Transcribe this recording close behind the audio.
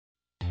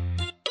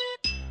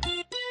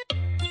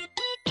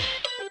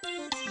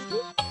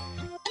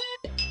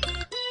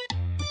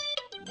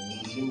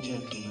Ladies and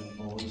gentlemen,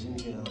 boys and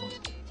girls,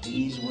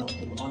 please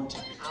welcome onto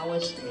our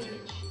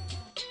stage,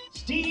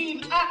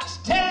 Steve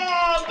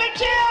Axtell, the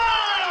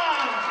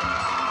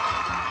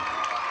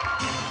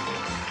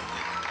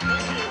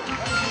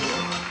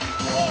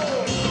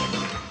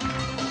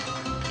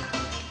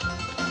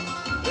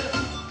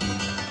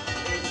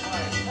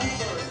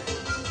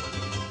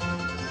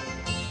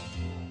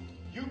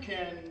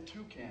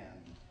Toucan.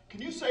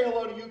 Can you say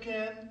hello to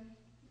Toucan?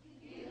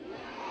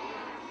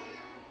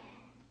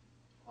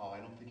 Oh, I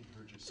don't think he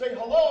heard you. Say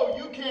hello,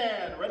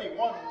 Toucan. Ready?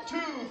 1, 2,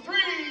 3.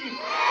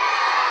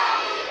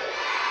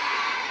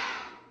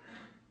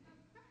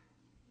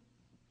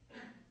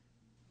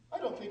 I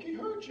don't think he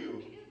heard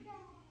you.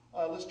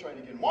 Let's try it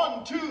again.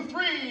 1, 2,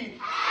 3.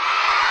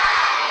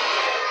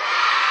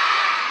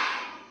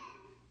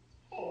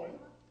 Oh.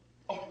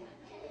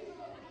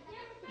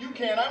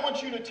 Toucan, I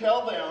want you to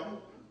tell them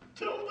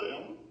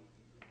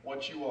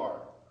what you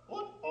are.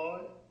 What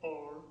I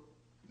are.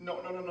 No.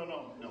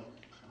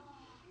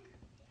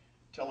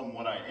 Tell them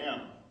what I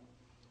am.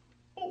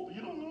 Oh,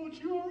 you don't know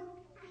what you are?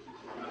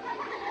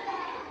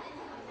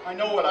 I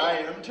know what I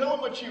am. Tell them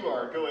what you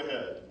are. Go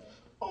ahead.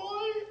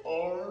 I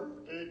are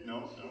a...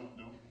 No.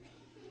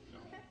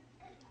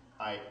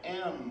 I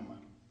am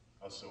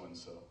a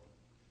so-and-so.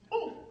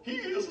 Oh, he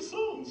is a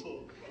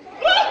so-and-so.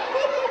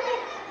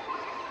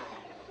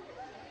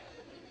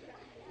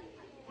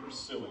 You're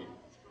silly.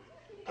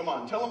 Come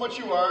on, tell them what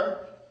you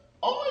are.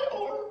 I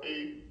are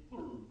a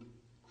bird.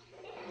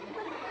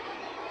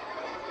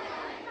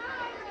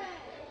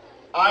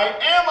 I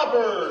am a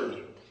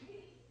bird.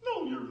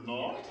 No, you're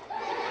not.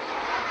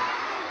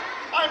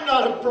 I'm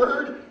not a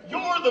bird.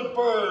 You're the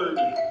bird. I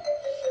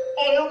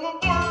am a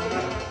bird.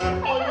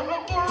 I am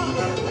a bird.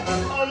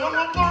 I am a bird. I am a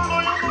bird.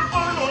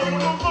 I am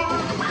a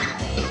bird.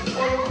 I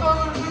have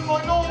feathers in my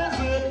nose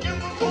and in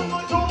between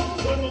my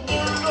toes. I'm a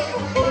bird. I'm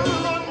a bird.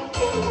 I'm a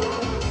bird.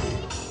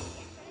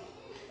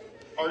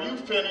 Are you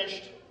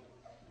finished?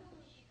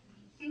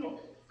 No.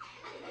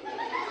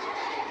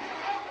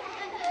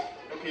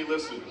 Okay,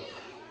 listen.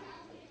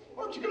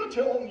 Aren't you going to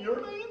tell him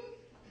your name?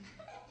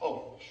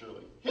 Oh,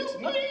 Shirley. His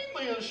name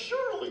is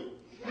Shirley.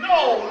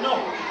 No.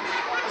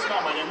 That's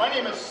not my name. My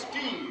name is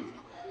Steve.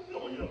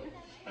 Oh, yeah.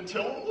 And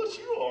tell him what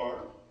you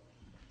are.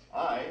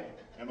 I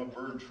am a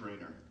bird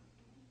trainer.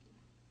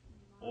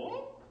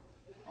 What?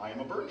 I am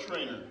a bird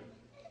trainer.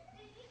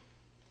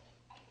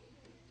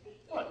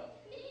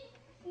 What?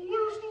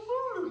 Where's the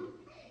bird?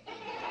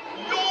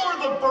 You're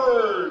the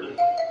bird.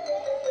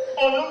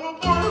 I am a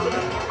bird.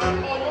 I am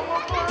a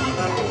bird.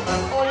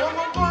 I am a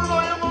bird. I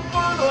am a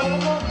bird. I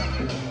am a...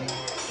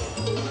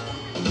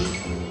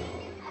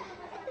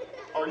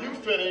 Are you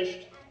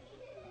finished?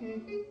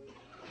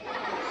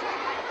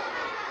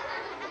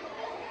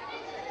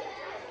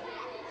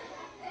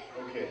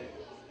 Okay.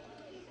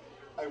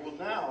 I will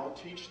now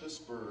teach this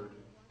bird,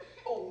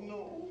 oh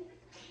no,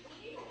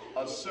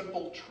 a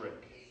simple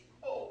trick.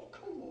 Oh,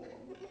 come on.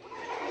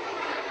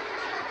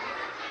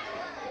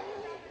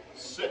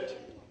 Sit.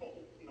 Oh,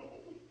 no.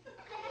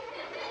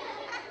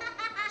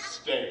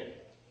 Stay.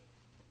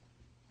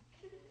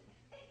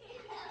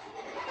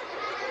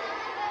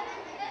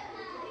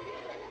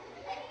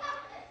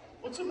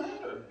 What's the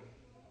matter?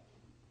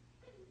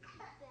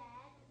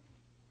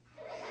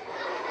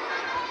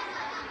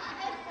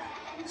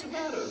 What's the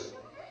matter?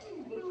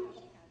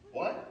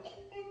 What?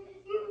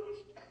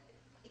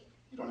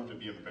 You don't have to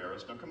be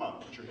embarrassed. Now, come on,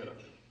 put your head up.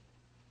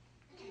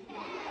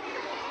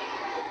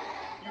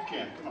 You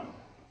can, come on.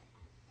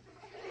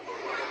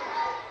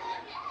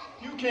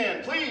 You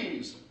can,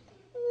 please.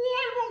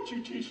 Why don't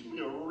you teach me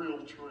a real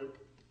trick?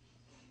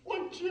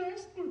 Like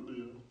Jasper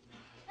did.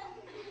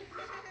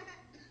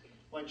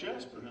 Like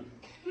Jasper, huh?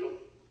 Yeah.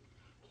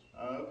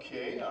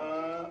 Okay, I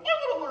want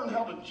to learn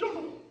how to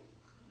juggle.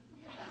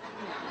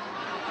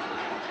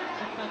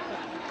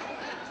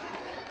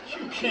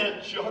 You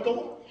can't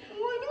juggle?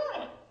 Why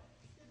not?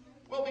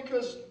 Well,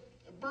 because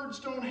birds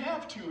don't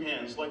have two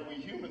hands like we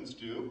humans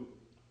do.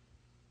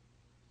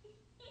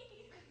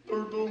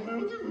 Birds don't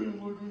have two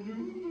hands like we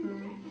humans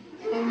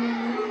do.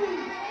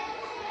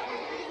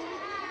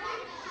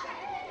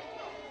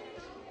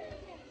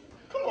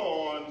 Come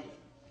on.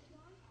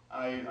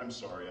 I'm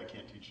sorry, I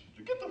can't teach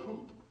you. Get the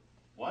hoop.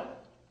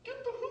 What?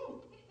 Get the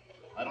hoop.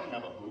 I don't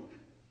have a hoop.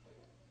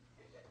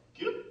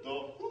 Get the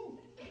hoop.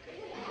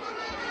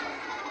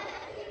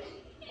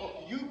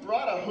 Well, you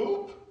brought a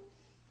hoop?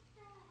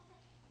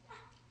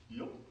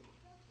 Yep.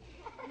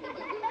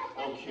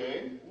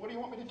 Okay, what do you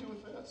want me to do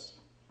with this?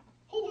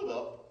 Hold it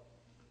up.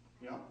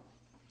 Yeah?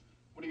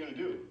 What are you going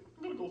to do?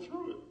 I'm going to go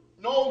through it.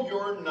 No,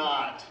 you're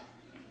not.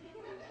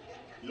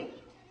 Yep.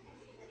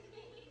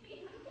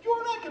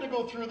 You're not going to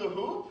go through the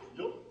hoop.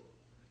 Yep.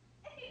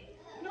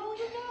 No,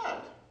 you're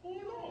not. Oh,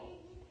 no.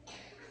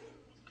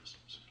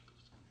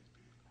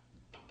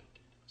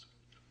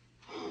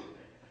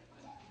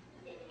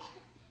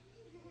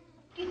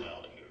 Get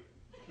out of here.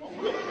 No,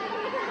 really.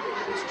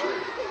 It's true.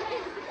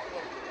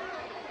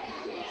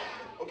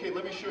 Okay,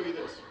 let me show you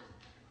this.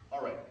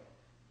 All right.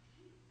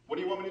 What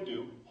do you want me to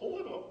do?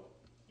 Hold it up.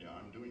 Yeah,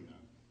 I'm doing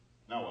that.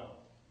 Now what?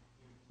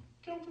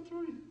 Count to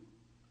 3.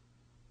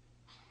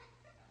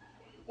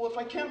 Well, if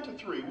I count to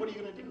 3, what are you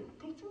going to do?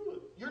 Go through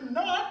it. You're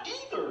not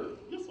either.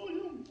 Yes, I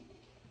am.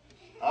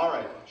 All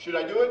right. Should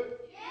I do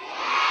it?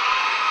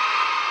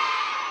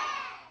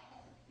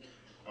 Yeah.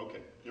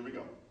 Okay. Here we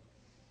go.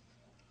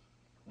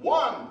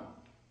 1,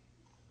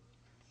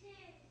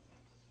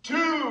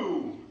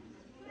 2.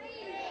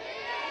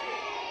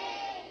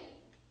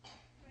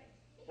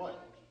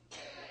 What?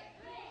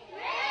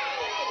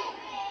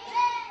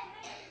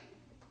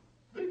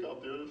 They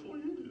got there before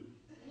you did.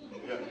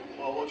 Yeah.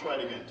 Well, we'll try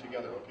it again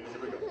together. Okay.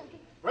 Here we go.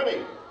 Ready?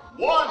 1,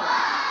 2,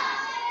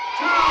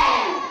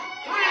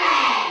 3.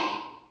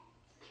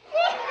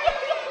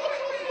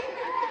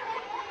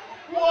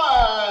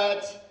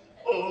 What?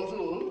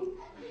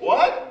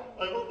 What?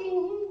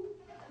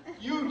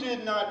 You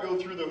did not go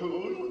through the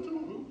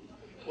who.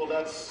 Well,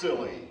 that's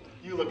silly.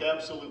 You look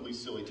absolutely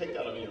silly. Take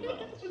that out of your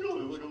mouth.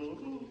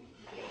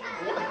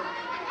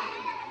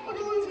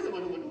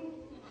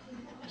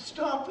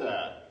 Stop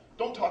that.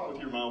 Don't talk with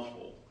your mouth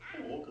full.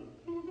 Oh, okay.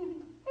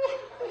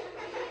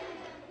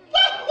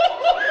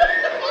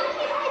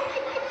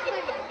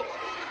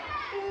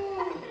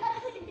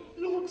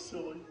 You look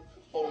silly.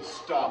 Oh,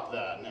 stop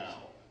that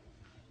now.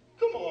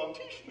 Come on,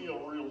 teach me a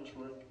real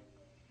trick.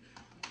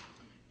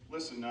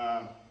 Listen,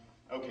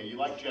 okay, you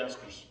like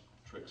Jasper's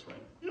tricks,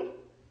 right? Yep.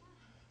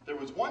 There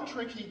was one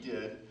trick he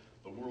did,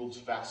 the world's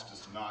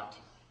fastest knot.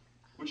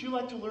 Would you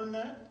like to learn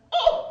that?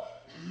 Oh,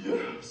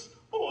 yes.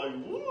 Oh, I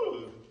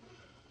would.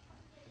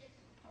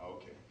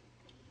 Okay.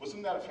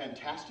 Wasn't that a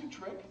fantastic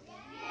trick?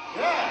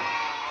 Yeah.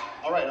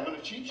 All right, I'm going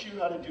to teach you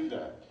how to do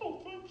that. Oh,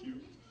 thank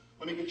you.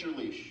 Let me get your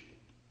leash.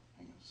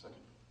 Hang on a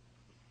second.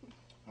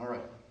 All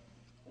right.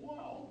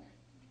 Wow.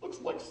 Looks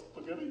like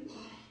spaghetti.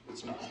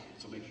 It's not.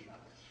 It's a leash.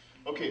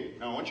 Okay,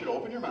 now I want you to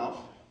open your mouth.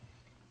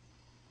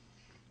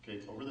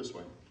 Okay, over this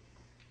way.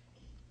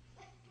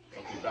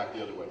 Okay, back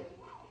the other way.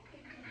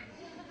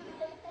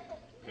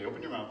 Okay,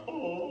 open your mouth.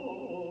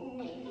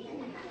 Oh.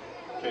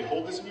 Okay,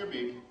 hold this in your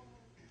beak.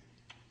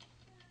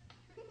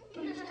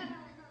 Tasty.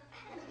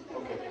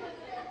 Okay.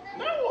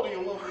 Now what do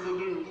you want me to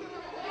do?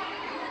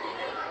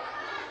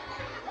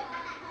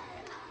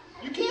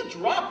 You can't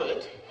drop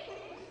it.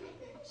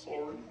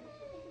 Sorry.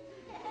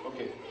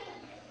 Okay.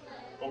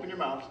 Open your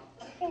mouth.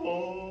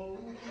 Oh.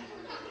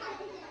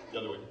 The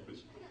other way,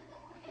 please.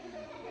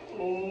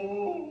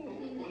 Oh.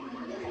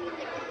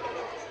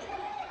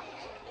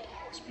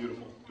 It's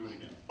beautiful. Do it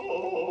again.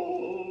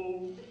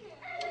 Oh.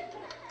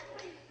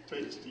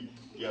 Tasty.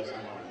 Yes,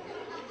 I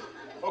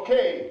know.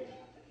 Okay.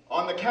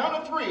 On the count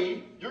of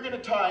 3, you're going to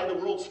tie the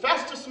world's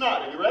fastest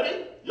knot. Are you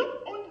ready?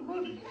 Yep, I'm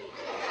ready.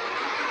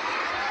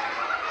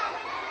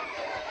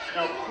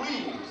 Now,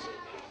 please,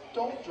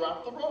 don't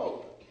drop the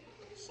rope.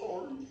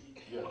 Sorry.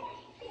 Yeah.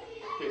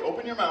 Okay,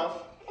 open your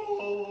mouth.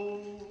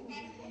 Oh.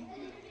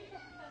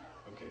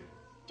 Okay.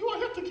 Do I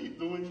have to keep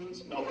doing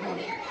this? No, you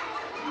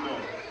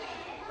don't.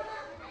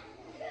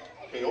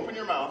 Okay, open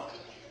your mouth.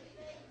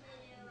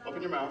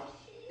 Open your mouth.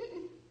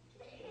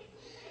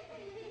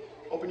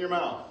 Open your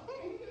mouth.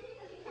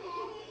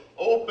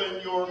 Open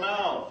your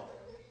mouth.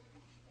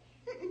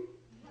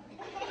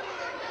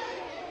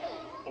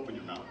 Open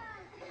your mouth.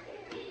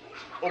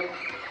 Open.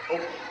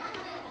 Open.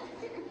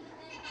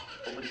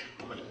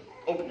 Open it.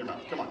 Open your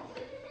mouth. Come on.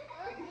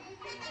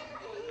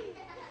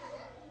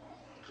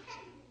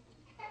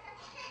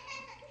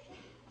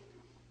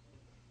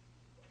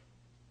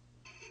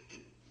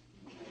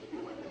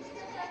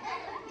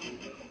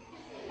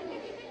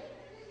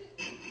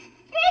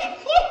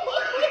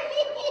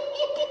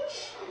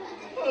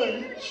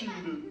 You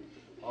cheated.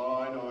 Oh,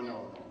 I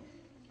know.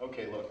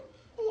 Okay, look.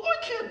 Well, I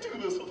can't do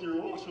this if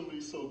you're watching me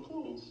so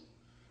close.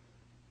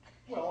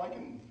 Well, I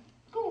can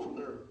go over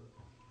there.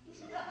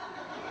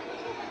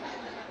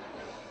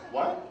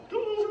 What? Go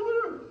over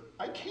there.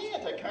 I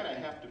can't. I kind of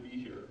have to be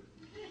here.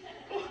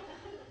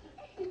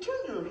 Well,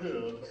 turn your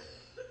head.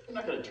 I'm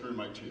not going to turn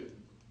my head.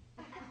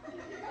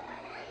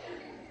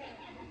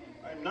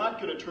 I'm not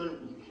going to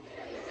turn...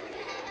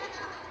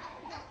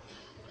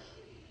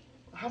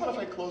 How about if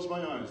I close my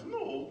eyes?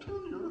 No,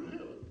 turn your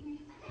head.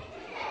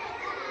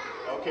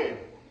 Okay.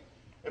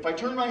 If I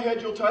turn my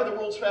head, you'll tie the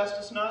world's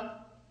fastest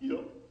knot?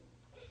 Yep.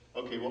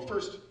 Okay, well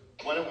first,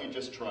 why don't we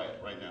just try it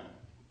right now?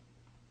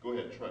 Go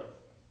ahead, try it.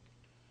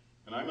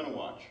 And I'm going to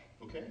watch,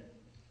 okay?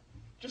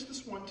 Just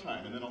this one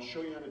time, and then I'll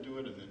show you how to do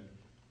it, and then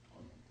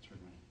I'll turn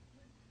my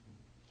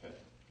head.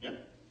 Yeah?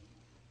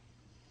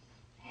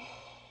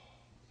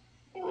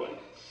 All right.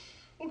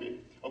 Okay.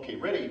 Okay,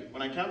 ready?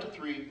 When I count to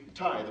 3,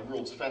 tie the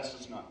world's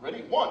fastest knot.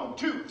 Ready? 1,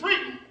 2,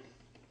 3!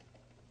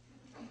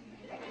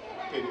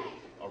 Okay,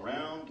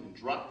 around and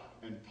drop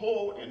and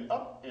pull and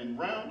up and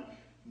round,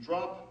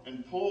 drop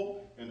and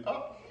pull and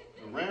up,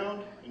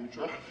 around and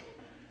drop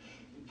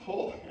and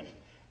pull and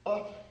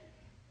up.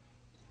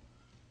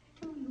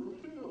 Turn your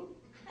head.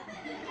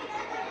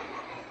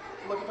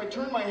 Look, if I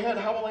turn my head,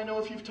 how will I know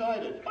if you've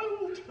tied it? I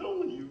will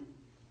tell you.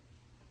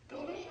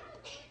 Got it?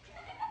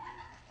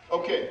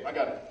 Okay, I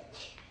got it.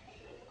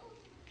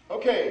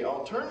 Okay,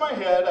 I'll turn my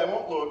head. I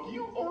won't look.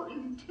 You are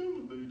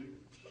intimidating.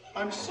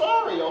 I'm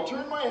sorry, I'll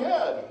turn my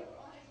head.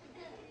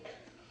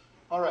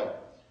 All right,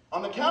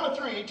 on the count of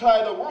 3,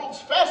 tie the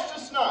world's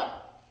fastest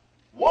knot.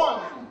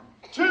 1,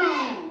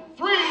 2,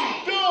 3,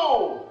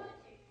 go!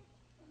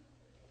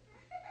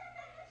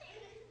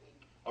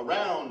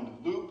 Around,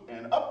 loop,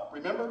 and up,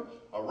 remember?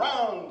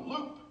 Around,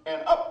 loop,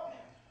 and up.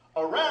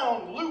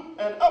 Around, loop,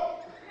 and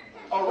up.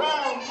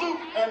 Around, loop,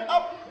 and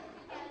up.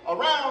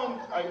 Around,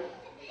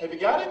 have you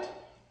got it?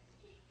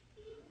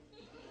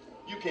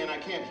 You can, I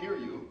can't hear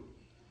you.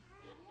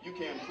 You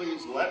can,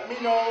 please let me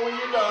know when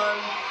you're done.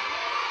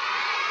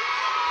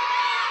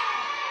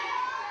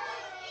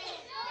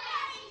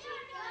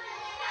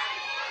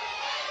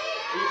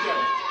 You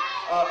can.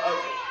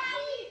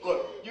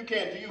 Look, you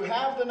can. Do you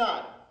have the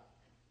knot?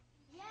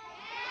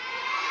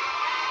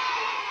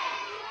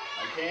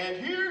 I can't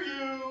hear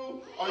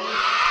you.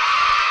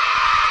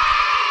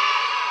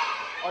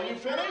 Are you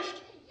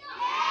finished?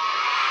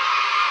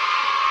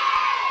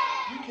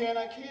 You can,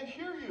 I can't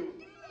hear you.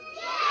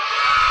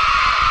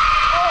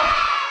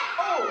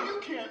 Oh, you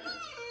can't.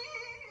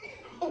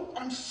 Oh,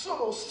 I'm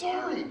so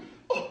sorry.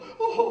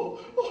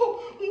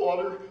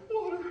 Water.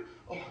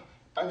 Oh,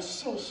 I'm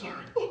so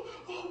sorry.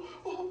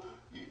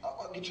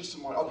 I'll get you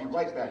some water. I'll be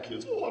right back,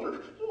 kids.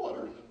 Water.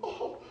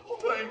 Oh,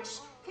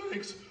 thanks.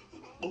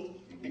 Oh,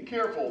 be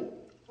careful.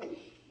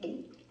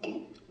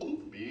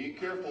 Be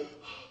careful.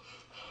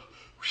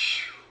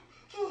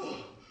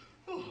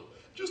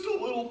 Just a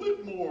little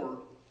bit more.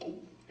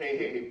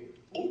 Hey.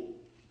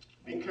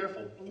 Be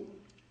careful.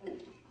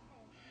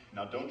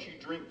 Now, don't you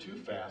drink too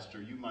fast,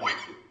 or you might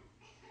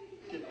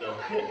get the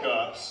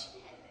hiccups.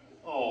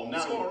 Oh, now.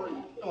 Sorry.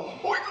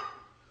 Oh.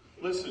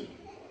 Listen.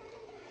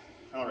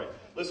 All right.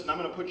 Listen, I'm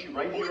going to put you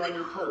right here on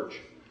your perch,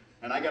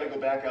 and I got to go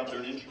back out there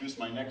and introduce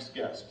my next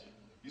guest.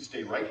 You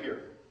stay right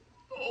here.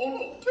 Oh,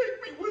 no,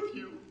 take me with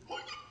you.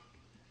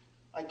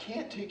 I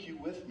can't take you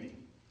with me.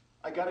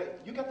 You got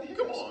the hiccups.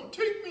 Come on,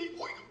 take me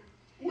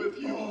with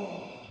you.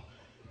 Oh.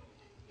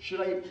 Should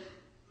I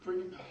bring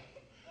you?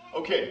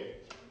 Okay,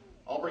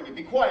 I'll bring you.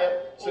 Be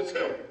quiet. Sit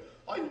still.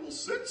 I will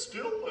sit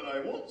still and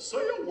I won't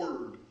say a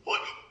word.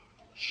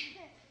 Shh.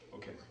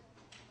 Okay.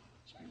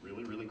 Let's be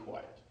really, really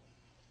quiet.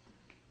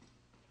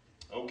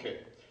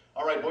 Okay.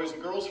 All right, boys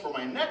and girls, for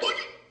my next.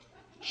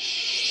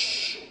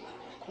 Shh.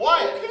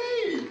 Quiet.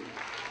 Okay.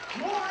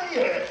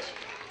 Quiet.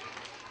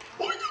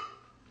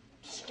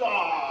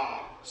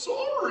 Stop.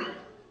 Sorry.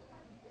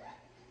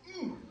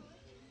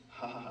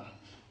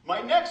 My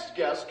next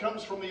guest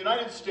comes from the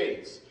United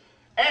States,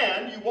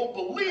 and you won't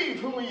believe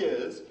who he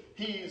is.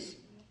 He's...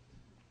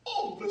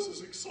 Oh, this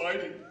is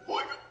exciting.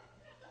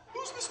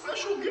 Who's the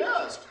special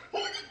guest?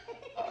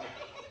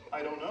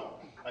 I don't know.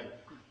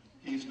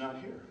 He's not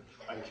here.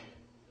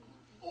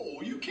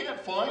 Oh, you can't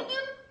find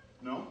him?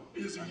 No.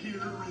 Is he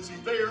here? Is he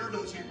there?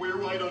 Does he wear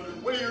white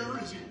underwear?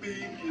 Is he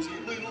big? Is he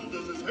little?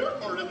 Does his hair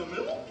part in the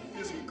middle?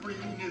 Is he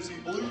green? Is he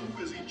blue?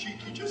 Is he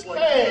cheeky just like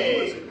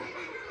you? Is he...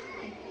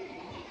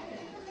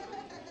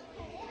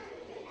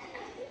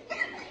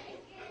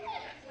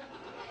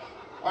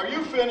 Are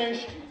you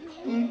finished?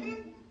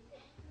 Mm-hmm.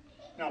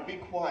 Now be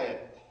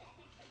quiet.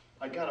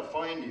 I gotta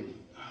find you.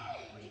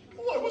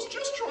 Well, I was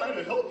just trying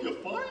to help you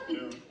find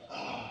him.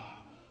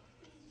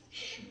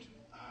 Shoot.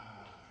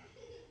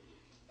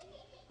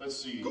 Let's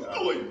see.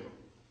 Google him.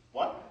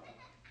 What?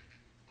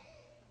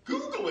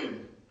 Google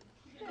him.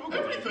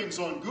 Everything's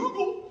on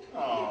Google.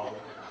 Oh.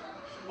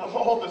 Of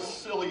all the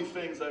silly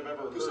things I've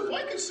ever heard. Because if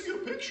I could see a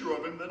picture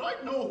of him, then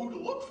I'd know who to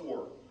look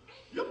for.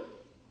 Yep.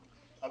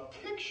 A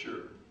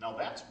picture. Now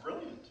that's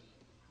brilliant.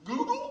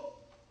 Google?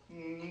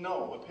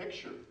 No, a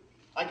picture.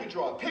 I could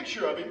draw a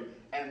picture of him,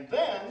 and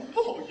then...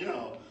 Oh,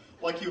 yeah.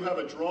 Like you have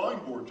a drawing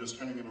board just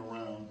hanging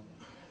around.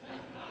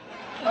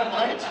 I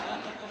might.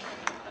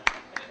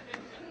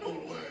 No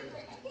way.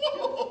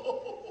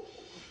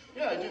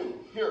 Yeah, I do.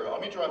 Here,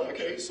 let me draw a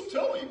picture. Okay, so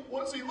tell me,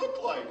 what does he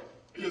look like?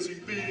 Is he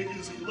big?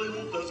 Is he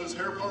little? Does his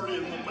hair part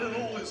in the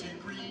middle? Is he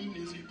green?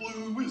 Is he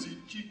blue? Is he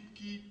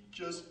cheeky?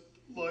 Just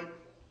like...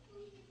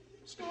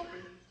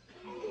 Stopping.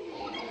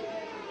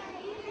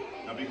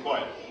 Now be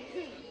quiet.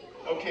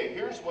 Okay,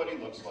 here's what he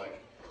looks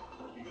like.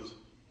 He goes,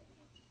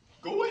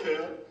 go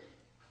ahead.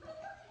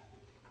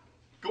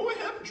 Go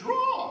ahead and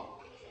draw.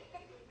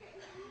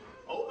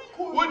 I'll be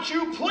quiet. Would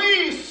you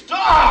please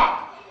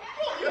stop?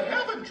 Well, you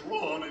haven't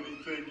drawn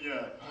anything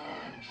yet.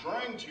 I'm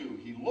trying to.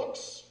 He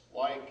looks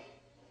like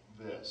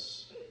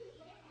this.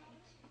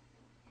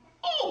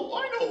 Oh,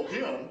 I know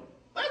him.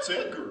 That's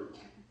Edgar.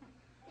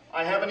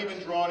 I haven't even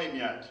drawn him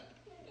yet.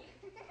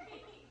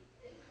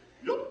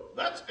 Yep,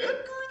 that's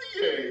Edgar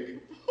the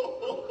egg.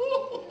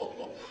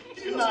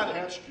 He's not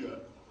hatched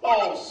yet.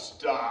 Oh,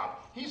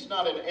 stop. He's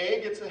not an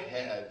egg, it's a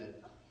head.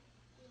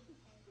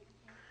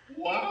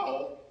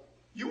 Wow.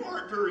 You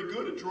aren't very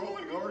good at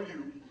drawing, are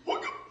you?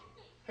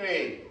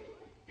 Hey,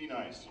 be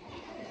nice.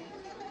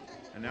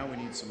 And now we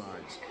need some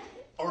eyes.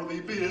 Are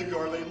they big?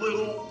 Are they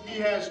little? He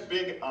has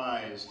big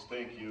eyes,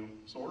 thank you.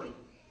 Sorry.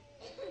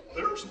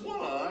 There's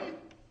one eye.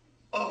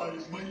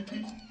 Eyes,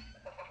 matey.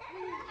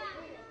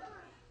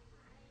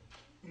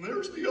 And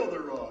there's the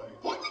other eye.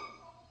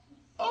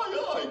 Eyes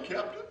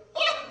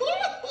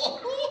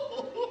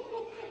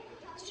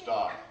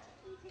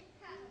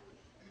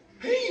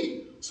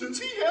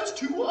has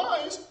 2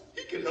 eyes.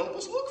 He can help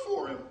us look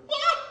for him.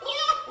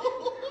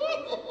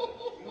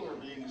 You are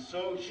being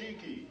so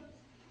cheeky.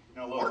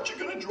 Now look. Aren't you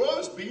going to draw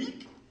his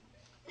beak?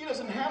 He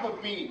doesn't have a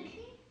beak.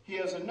 He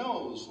has a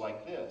nose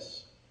like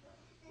this.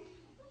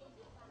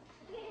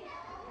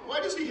 Why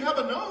does he have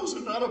a nose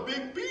and not a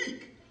big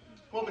beak?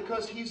 Well,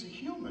 because he's a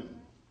human.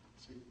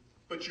 See?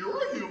 But you're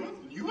a human,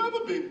 and you have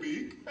a big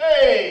beak.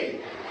 Hey!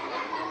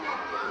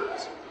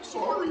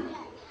 Sorry.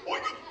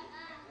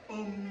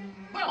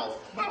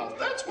 Mouth.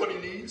 That's what he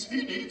needs.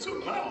 He needs a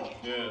mouth.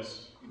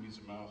 Yes, he needs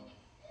a mouth.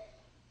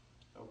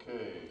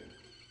 Okay.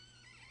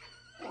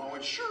 Oh,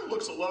 it sure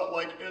looks a lot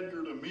like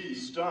Edgar to me.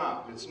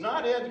 Stop. It's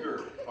not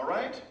Edgar, all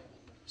right?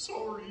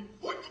 Sorry.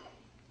 What?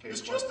 Okay,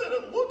 It's just that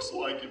it looks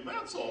like him,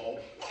 that's all.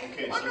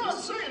 Okay, I'm so not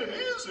this- saying it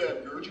is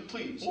Edgar. Would you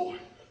please? Boy,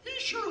 he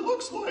sure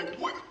looks like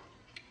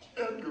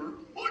Edgar.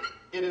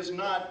 It is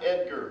not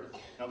Edgar.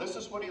 Now, this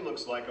is what he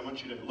looks like. I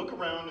want you to look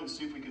around and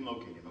see if we can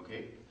locate him,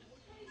 okay?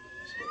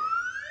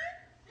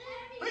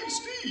 Hey,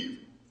 Steve.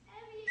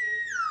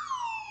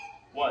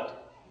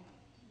 What?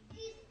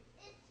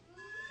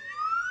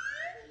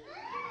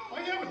 I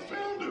haven't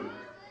found him.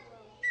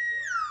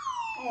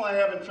 Oh, I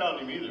haven't found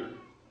him either.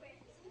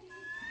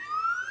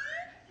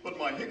 But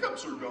my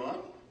hiccups are gone.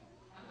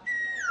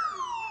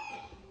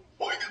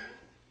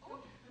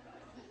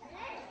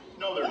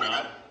 No, they're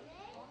not.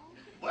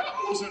 That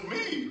wasn't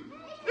me.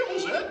 It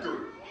was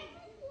Edgar.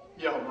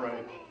 Yeah,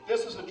 right.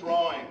 This is a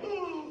drawing.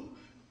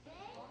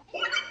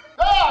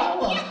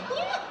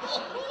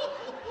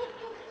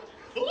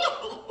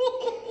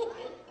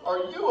 Are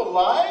you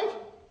alive?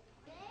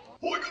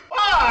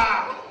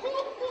 Ah!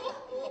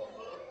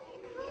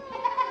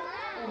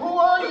 Who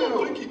are I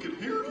don't think you? he could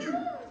hear you.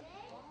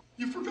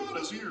 You forgot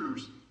his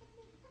ears.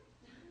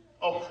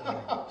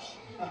 Oh,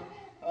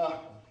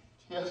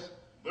 yes.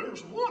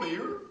 There's one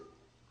ear.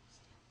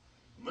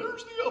 And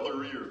there's the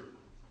other ear.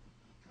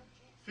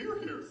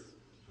 Here.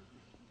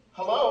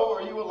 Hello,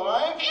 are you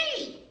alive?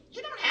 Hey,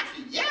 you don't have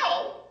to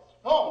yell.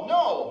 Oh,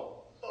 no.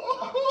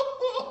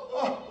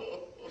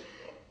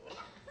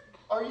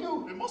 Are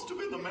you? It must have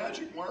been the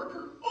magic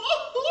marker.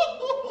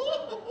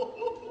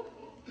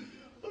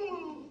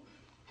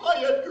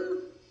 Hi, Edgar.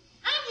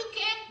 Hi, you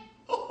kid.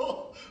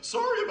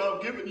 Sorry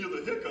about giving you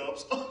the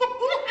hiccups.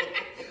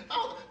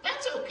 Oh,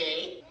 that's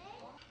okay.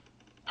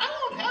 I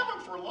won't have them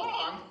for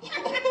long.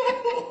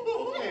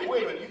 Hey,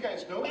 wait a minute. You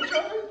guys know each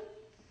other?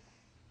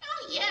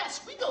 Oh,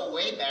 yes, we go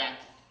way back.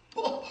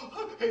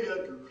 Hey,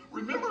 Edgar,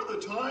 remember the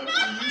time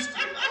we used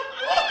to...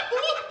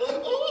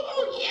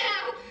 Oh,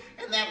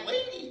 yeah. And that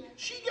lady,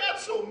 she got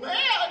so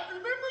mad.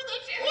 Remember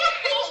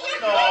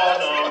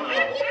No.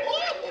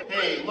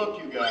 Hey, look,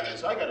 you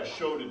guys. I got a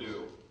show to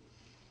do.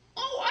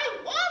 Oh,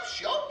 I love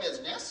show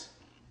business.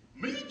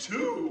 Me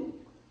too.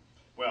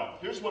 Well,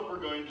 here's what we're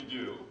going to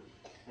do.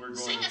 We're going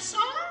Sing to... a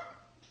song?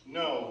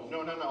 No.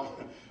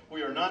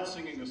 We are not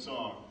singing a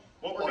song.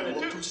 What we're I going to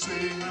love do... to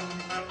sing.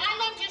 I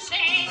love to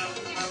sing.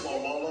 La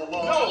la la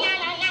la. No. La,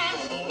 la, la.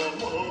 La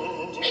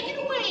la la. Take it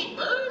away,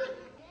 bird.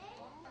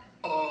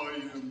 I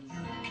am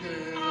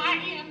Toucan, I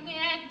am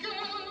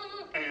Edgar.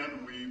 and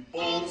we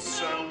both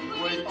sound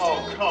great.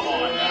 Oh, come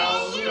on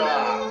now.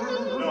 Stop.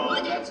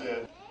 No, that's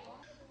it.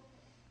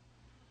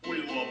 We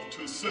love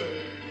to sing.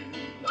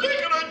 Take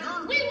it,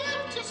 Edgar. We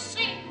love to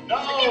sing.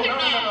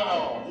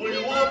 No. We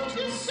love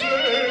to sing.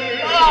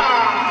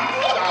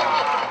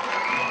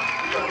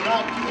 You're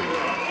not doing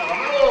that.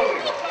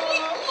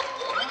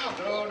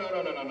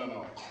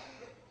 No.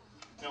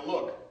 Now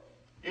look,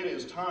 it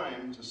is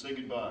time to say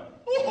goodbye.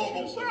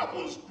 Oh, that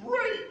was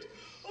great.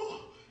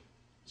 Oh,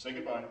 Say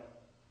goodbye.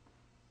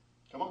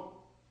 Come on.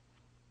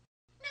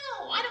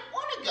 No, I don't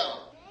want to go.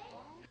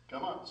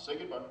 Come on. Say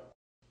goodbye.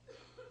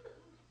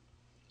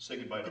 Say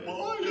goodbye to Ed.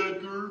 goodbye,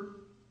 Edgar.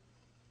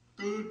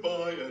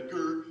 Goodbye,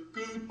 Edgar.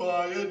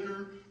 Goodbye,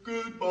 Edgar.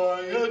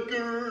 Goodbye,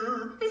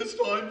 Edgar. It's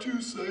time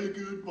to say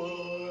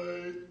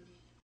goodbye.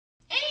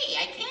 Hey,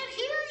 I can't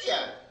hear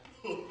you.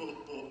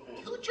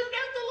 Who turned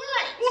out the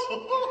lights?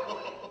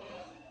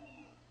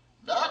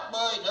 Not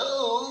my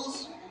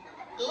nose.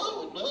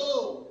 Oh,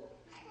 no.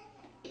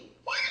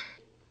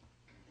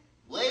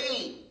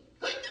 Wait.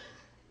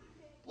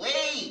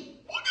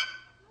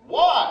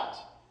 What?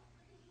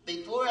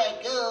 Before I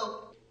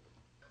go,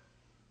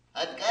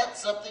 I've got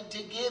something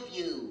to give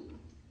you.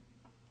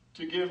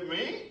 To give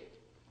me?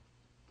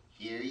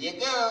 Here you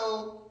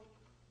go.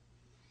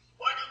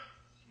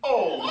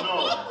 Oh,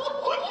 no.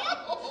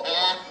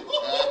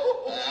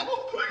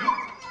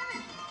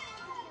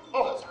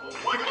 Oh, that's cool.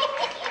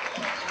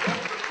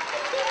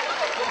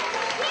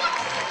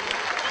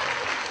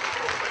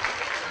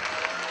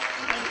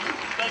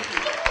 Thank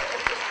you.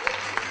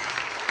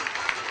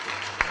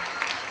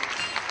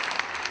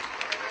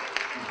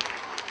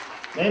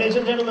 Ladies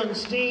and gentlemen,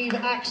 Steve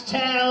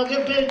Axtell, give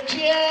a big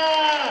cheer!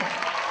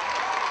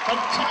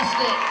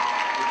 Fantastic!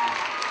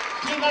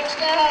 Steve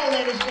Axtell,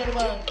 ladies and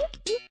gentlemen.